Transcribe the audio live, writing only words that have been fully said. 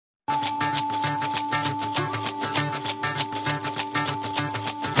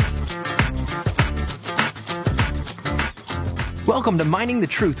Welcome to Mining the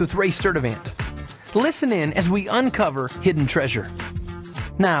Truth with Ray Sturdivant. Listen in as we uncover hidden treasure.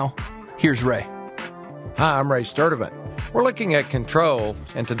 Now, here's Ray. Hi, I'm Ray Sturdivant. We're looking at control,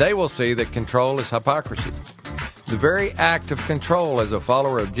 and today we'll see that control is hypocrisy. The very act of control as a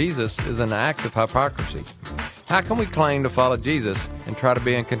follower of Jesus is an act of hypocrisy. How can we claim to follow Jesus and try to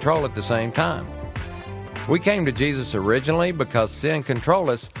be in control at the same time? We came to Jesus originally because sin controlled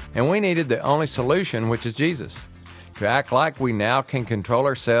us, and we needed the only solution, which is Jesus. To act like we now can control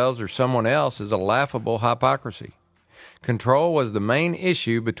ourselves or someone else is a laughable hypocrisy. Control was the main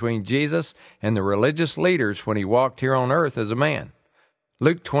issue between Jesus and the religious leaders when he walked here on earth as a man.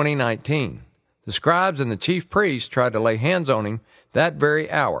 Luke 20:19. The scribes and the chief priests tried to lay hands on him that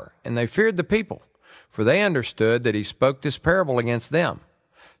very hour, and they feared the people, for they understood that he spoke this parable against them.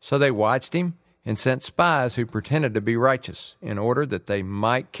 So they watched him and sent spies who pretended to be righteous in order that they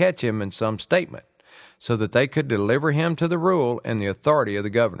might catch him in some statement, so that they could deliver him to the rule and the authority of the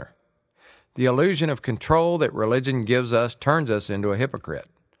governor. The illusion of control that religion gives us turns us into a hypocrite.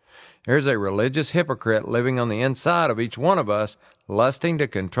 There's a religious hypocrite living on the inside of each one of us, lusting to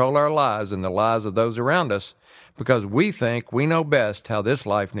control our lives and the lives of those around us, because we think we know best how this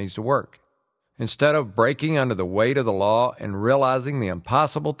life needs to work. Instead of breaking under the weight of the law and realizing the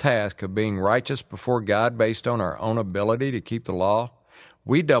impossible task of being righteous before God based on our own ability to keep the law,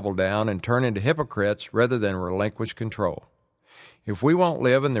 we double down and turn into hypocrites rather than relinquish control. If we won't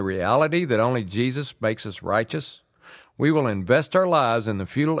live in the reality that only Jesus makes us righteous, we will invest our lives in the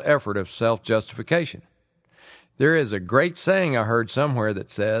futile effort of self-justification. There is a great saying I heard somewhere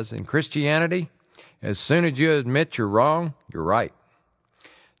that says, in Christianity, as soon as you admit you're wrong, you're right.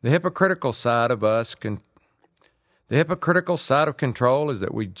 The hypocritical side of control is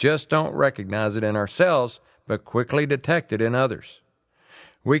that we just don't recognize it in ourselves, but quickly detect it in others.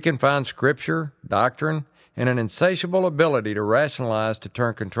 We can find scripture, doctrine, and an insatiable ability to rationalize to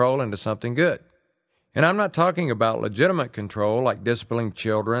turn control into something good. And I'm not talking about legitimate control like disciplining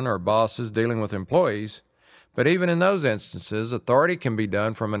children or bosses dealing with employees, but even in those instances, authority can be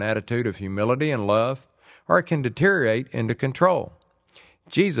done from an attitude of humility and love, or it can deteriorate into control.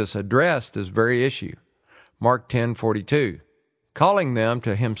 Jesus addressed this very issue. Mark 10:42. Calling them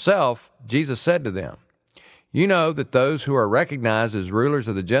to himself, Jesus said to them, "You know that those who are recognized as rulers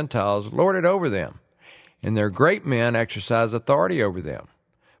of the Gentiles lord it over them, and their great men exercise authority over them.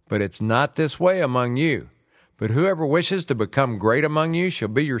 But it's not this way among you. But whoever wishes to become great among you shall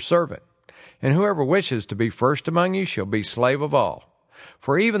be your servant, and whoever wishes to be first among you shall be slave of all.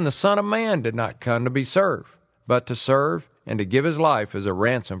 For even the Son of Man did not come to be served, but to serve and to give his life as a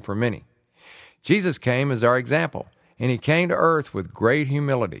ransom for many." Jesus came as our example, and he came to earth with great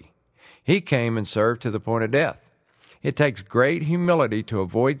humility. He came and served to the point of death. It takes great humility to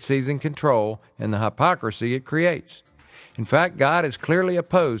avoid seizing control and the hypocrisy it creates. In fact, God is clearly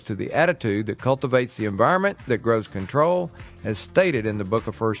opposed to the attitude that cultivates the environment that grows control, as stated in the book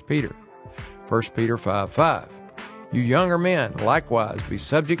of 1 Peter. 1 Peter 5:5. You younger men, likewise, be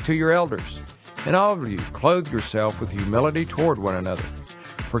subject to your elders, and all of you clothe yourself with humility toward one another.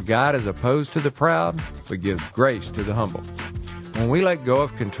 For God is opposed to the proud, but gives grace to the humble. When we let go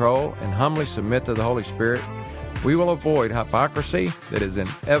of control and humbly submit to the Holy Spirit, we will avoid hypocrisy that is an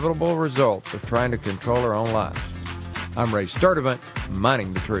inevitable result of trying to control our own lives. I'm Ray Sturdivant,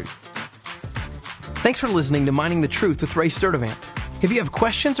 Mining the Truth. Thanks for listening to Mining the Truth with Ray Sturdivant. If you have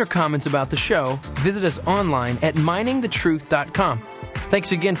questions or comments about the show, visit us online at miningthetruth.com.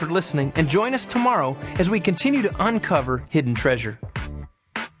 Thanks again for listening, and join us tomorrow as we continue to uncover hidden treasure.